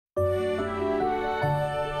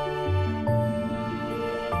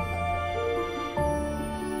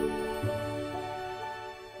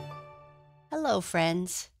Hello,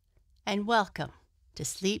 friends, and welcome to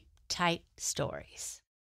Sleep Tight Stories.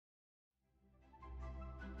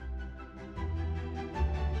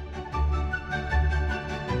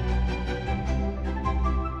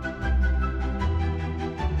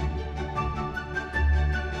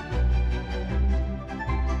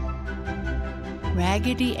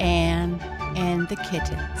 Raggedy Ann and the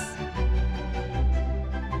Kittens.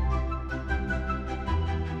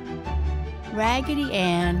 Raggedy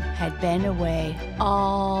Ann had been away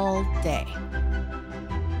all day.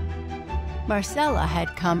 Marcella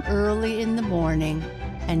had come early in the morning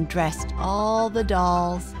and dressed all the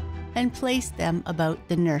dolls and placed them about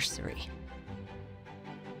the nursery.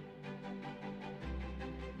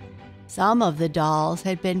 Some of the dolls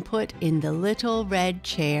had been put in the little red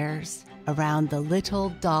chairs around the little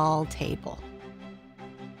doll table.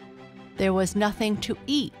 There was nothing to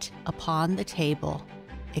eat upon the table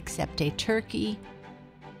except a turkey,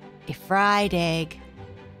 a fried egg,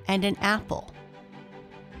 and an apple,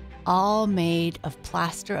 all made of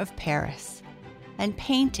plaster of Paris and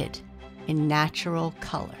painted in natural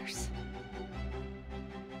colors.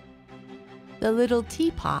 The little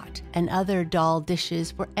teapot and other doll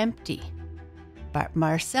dishes were empty, but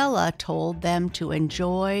Marcella told them to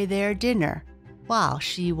enjoy their dinner while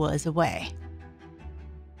she was away.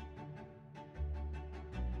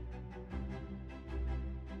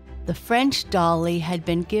 The French dolly had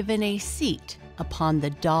been given a seat upon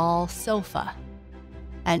the doll sofa,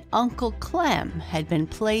 and Uncle Clem had been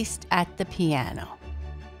placed at the piano.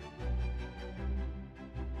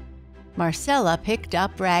 Marcella picked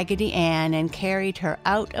up Raggedy Ann and carried her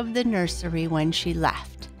out of the nursery when she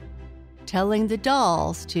left, telling the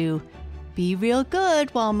dolls to be real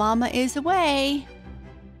good while Mama is away.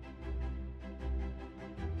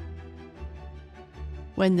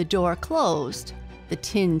 When the door closed, the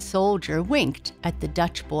tin soldier winked at the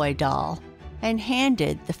Dutch boy doll and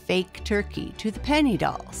handed the fake turkey to the penny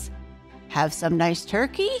dolls. "Have some nice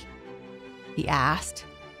turkey?" he asked.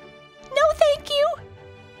 "No, thank you,"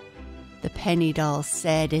 the penny dolls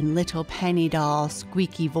said in little penny doll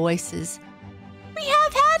squeaky voices. "We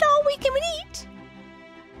have had all we can eat."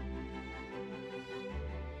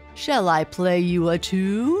 "Shall I play you a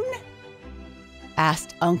tune?"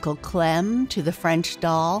 asked Uncle Clem to the French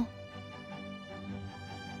doll.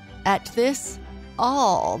 At this,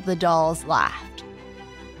 all the dolls laughed,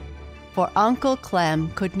 for Uncle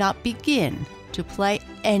Clem could not begin to play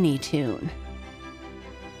any tune.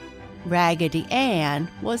 Raggedy Ann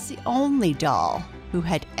was the only doll who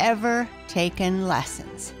had ever taken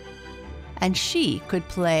lessons, and she could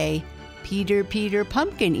play Peter, Peter,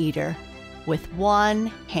 Pumpkin Eater with one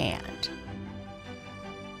hand.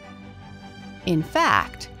 In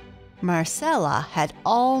fact, Marcella had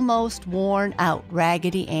almost worn out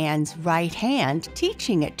Raggedy Ann's right hand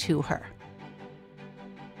teaching it to her.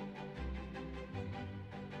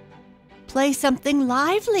 "Play something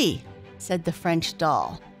lively," said the French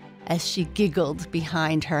doll, as she giggled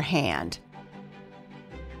behind her hand.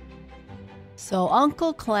 So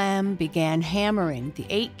Uncle Clem began hammering the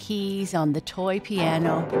 8 keys on the toy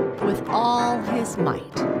piano with all his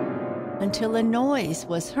might, until a noise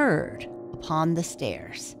was heard upon the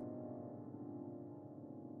stairs.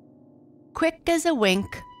 Quick as a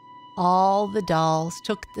wink, all the dolls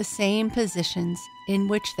took the same positions in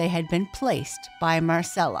which they had been placed by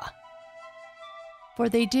Marcella, for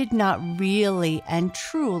they did not really and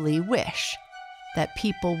truly wish that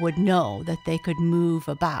people would know that they could move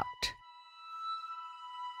about.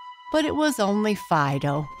 But it was only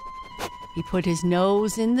Fido. He put his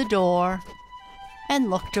nose in the door and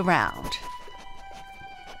looked around.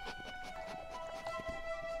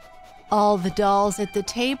 All the dolls at the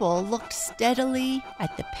table looked steadily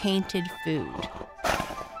at the painted food,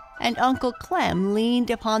 and Uncle Clem leaned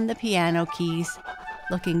upon the piano keys,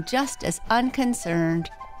 looking just as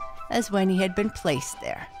unconcerned as when he had been placed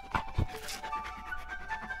there.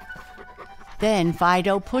 Then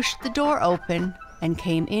Fido pushed the door open and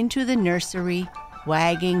came into the nursery,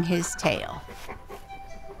 wagging his tail.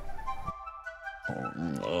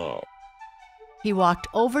 He walked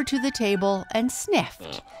over to the table and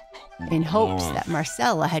sniffed, in hopes that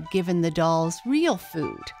Marcella had given the dolls real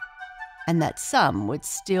food, and that some would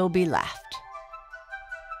still be left.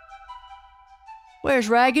 "Where's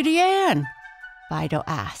Raggedy Ann?" Fido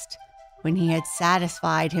asked, when he had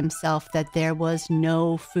satisfied himself that there was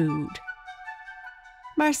no food.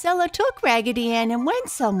 "Marcella took Raggedy Ann and went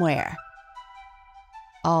somewhere,"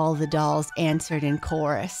 all the dolls answered in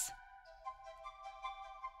chorus.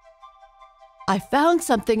 "I found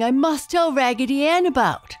something I must tell Raggedy Ann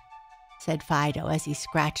about," said Fido as he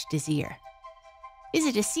scratched his ear. "Is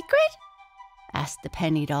it a secret?" asked the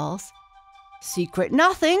penny dolls. "Secret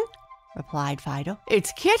nothing," replied Fido.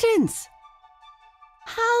 "It's Kittens."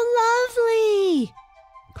 "How lovely!"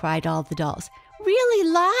 cried all the dolls. "Really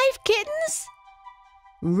live kittens?"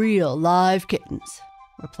 "Real live kittens,"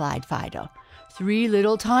 replied Fido. "3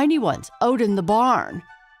 little tiny ones out in the barn."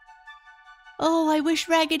 "Oh, I wish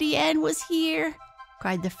Raggedy Ann was here,"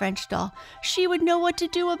 cried the French doll. "She would know what to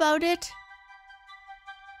do about it."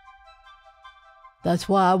 "That's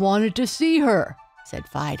why I wanted to see her," said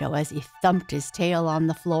Fido as he thumped his tail on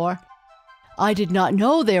the floor. "I did not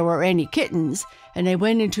know there were any kittens, and I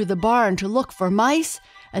went into the barn to look for mice,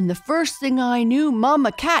 and the first thing I knew,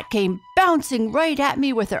 Mama Cat came bouncing right at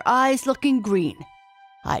me with her eyes looking green.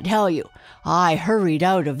 I tell you, I hurried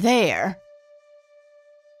out of there."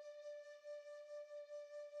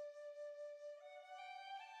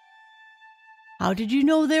 "How did you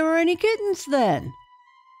know there were any kittens then?"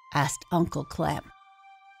 asked Uncle Clem.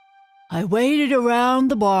 "I waited around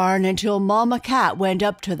the barn until Mama Cat went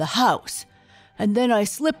up to the house, and then I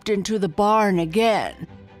slipped into the barn again,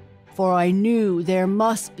 for I knew there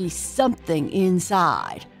must be something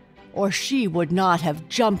inside, or she would not have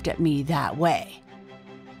jumped at me that way.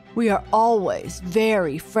 We are always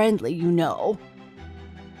very friendly, you know,"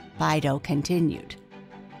 Fido continued.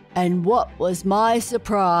 "And what was my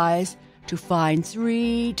surprise to find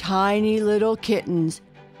 3 tiny little kittens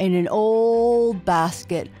in an old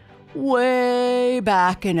basket way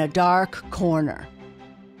back in a dark corner."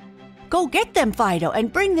 "Go get them, Fido,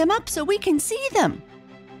 and bring them up so we can see them,"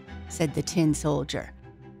 said the tin soldier.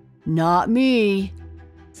 "Not me,"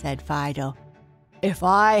 said Fido. "If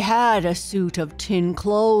I had a suit of tin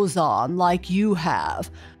clothes on like you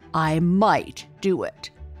have, I might do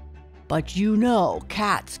it. But you know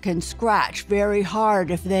cats can scratch very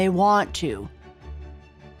hard if they want to."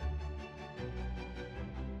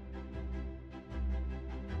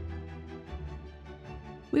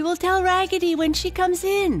 "We will tell Raggedy when she comes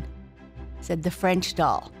in," said the French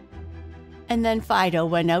doll. And then Fido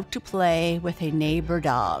went out to play with a neighbor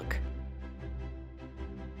dog.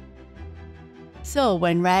 So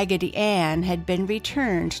when Raggedy Ann had been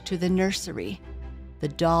returned to the nursery, the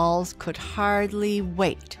dolls could hardly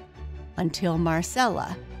wait until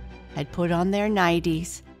Marcella had put on their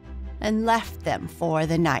nighties and left them for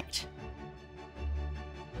the night.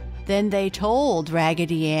 Then they told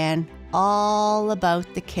Raggedy Ann all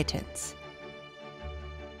about the kittens.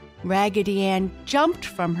 Raggedy Ann jumped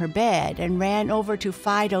from her bed and ran over to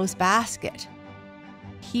Fido's basket.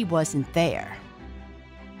 He wasn't there.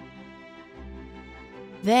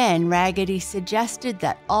 Then Raggedy suggested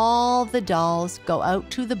that all the dolls go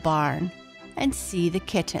out to the barn and see the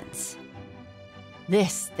kittens.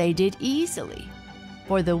 This they did easily,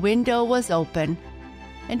 for the window was open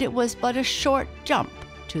and it was but a short jump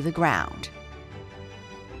to the ground.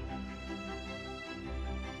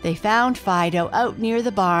 They found Fido out near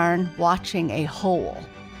the barn watching a hole.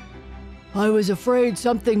 "I was afraid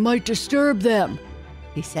something might disturb them,"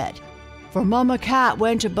 he said, "for Mama Cat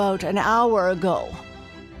went about an hour ago."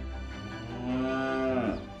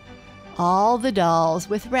 All the dolls,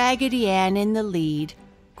 with Raggedy Ann in the lead,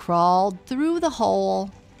 crawled through the hole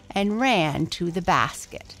and ran to the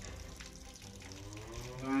basket.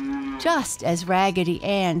 Just as Raggedy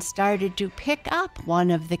Ann started to pick up one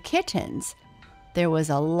of the kittens, there was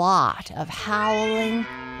a lot of howling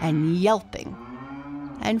and yelping,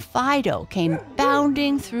 and Fido came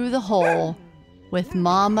bounding through the hole with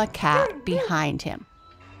Mama Cat behind him.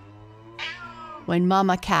 When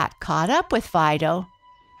Mama Cat caught up with Fido,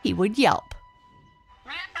 he would yelp.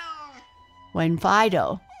 When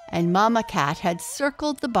Fido and Mama Cat had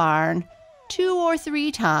circled the barn 2 or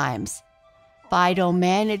 3 times, Fido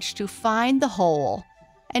managed to find the hole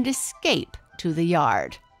and escape to the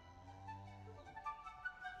yard.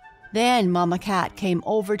 Then Mama Cat came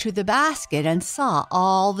over to the basket and saw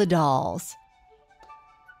all the dolls.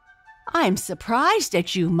 "I'm surprised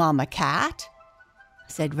at you, Mama Cat,"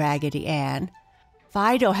 said Raggedy Ann.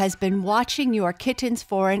 "Fido has been watching your kittens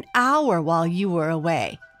for an hour while you were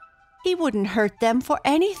away. He wouldn't hurt them for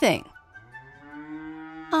anything."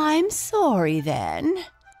 "I'm sorry then,"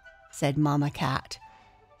 said Mama Cat.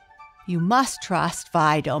 "You must trust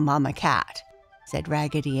Fido, Mama Cat," said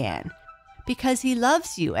Raggedy Ann, "because he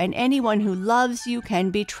loves you, and anyone who loves you can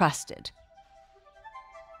be trusted."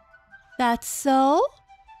 "That's so?"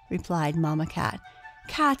 replied Mama Cat.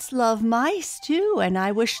 "Cats love mice, too, and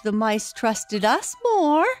I wish the mice trusted us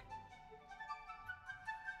more."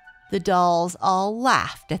 The dolls all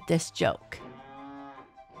laughed at this joke.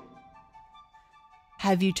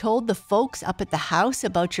 "Have you told the folks up at the house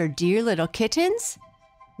about your dear little kittens?"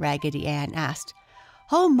 Raggedy Ann asked.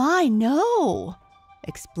 "Oh my, no!"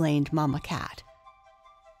 explained Mama Cat.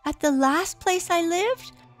 At the last place I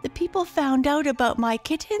lived, the people found out about my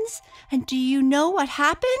kittens, and do you know what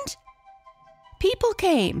happened? People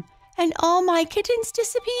came, and all my kittens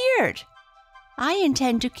disappeared. I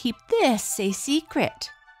intend to keep this a secret.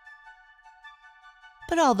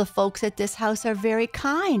 But all the folks at this house are very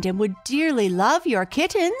kind and would dearly love your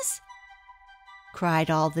kittens, cried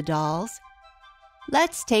all the dolls.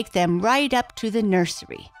 Let's take them right up to the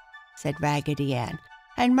nursery, said Raggedy Ann,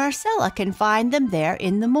 and Marcella can find them there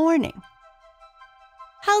in the morning.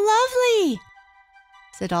 How lovely,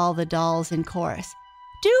 said all the dolls in chorus.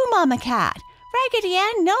 Do, Mama Cat. Raggedy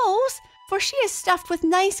Ann knows, for she is stuffed with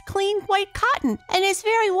nice, clean, white cotton and is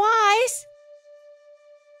very wise.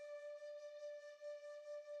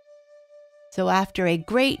 So after a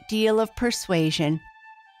great deal of persuasion,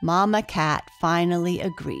 Mama Cat finally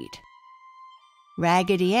agreed.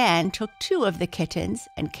 Raggedy Ann took 2 of the kittens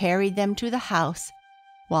and carried them to the house,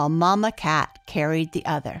 while Mama Cat carried the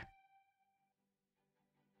other.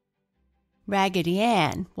 Raggedy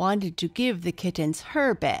Ann wanted to give the kittens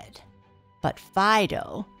her bed, but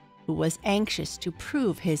Fido, who was anxious to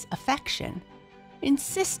prove his affection,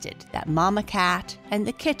 insisted that Mama Cat and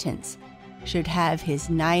the kittens should have his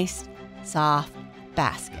nice, soft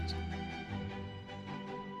basket.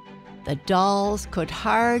 The dolls could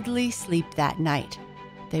hardly sleep that night.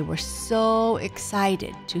 They were so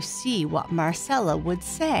excited to see what Marcella would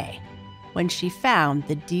say when she found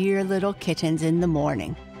the dear little kittens in the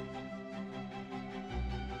morning.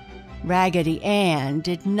 Raggedy Ann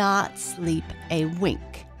did not sleep a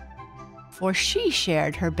wink, for she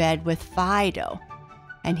shared her bed with Fido,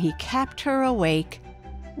 and he kept her awake,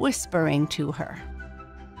 whispering to her.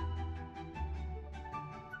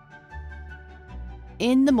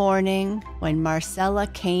 In the morning, when Marcella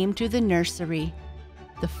came to the nursery,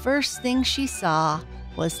 the first thing she saw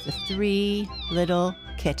was the 3 little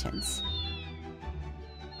kittens.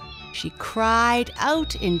 She cried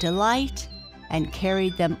out in delight and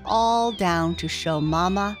carried them all down to show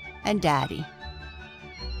Mama and Daddy.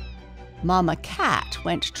 Mama Cat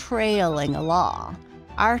went trailing along,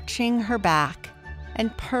 arching her back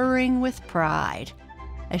and purring with pride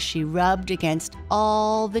as she rubbed against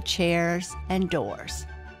all the chairs and doors.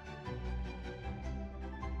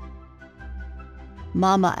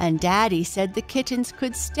 Mama and Daddy said the kittens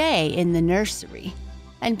could stay in the nursery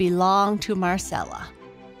and belong to Marcella.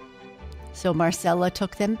 So Marcella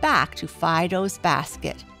took them back to Fido's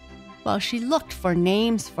basket while she looked for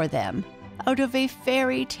names for them out of a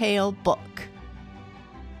fairy tale book.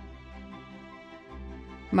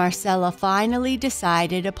 Marcella finally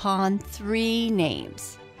decided upon 3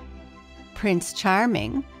 names: Prince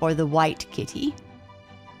Charming for the white kitty,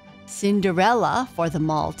 Cinderella for the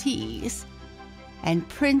Maltese, and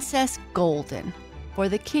Princess Golden for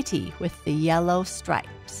the kitty with the yellow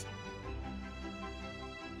stripes.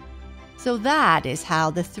 So that is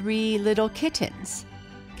how the 3 little kittens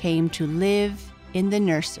came to live in the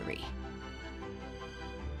nursery.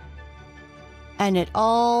 And it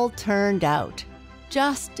all turned out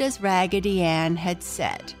just as Raggedy Ann had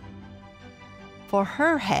said, for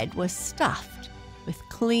her head was stuffed with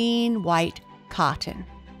clean white cotton,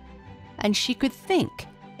 and she could think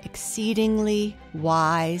exceedingly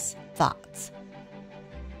wise thoughts.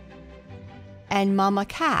 And Mama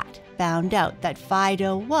Cat found out that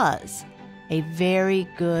Fido was a very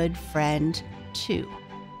good friend too.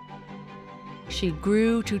 She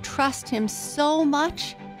grew to trust him so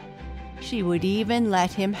much, she would even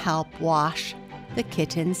let him help wash the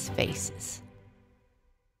kittens' faces.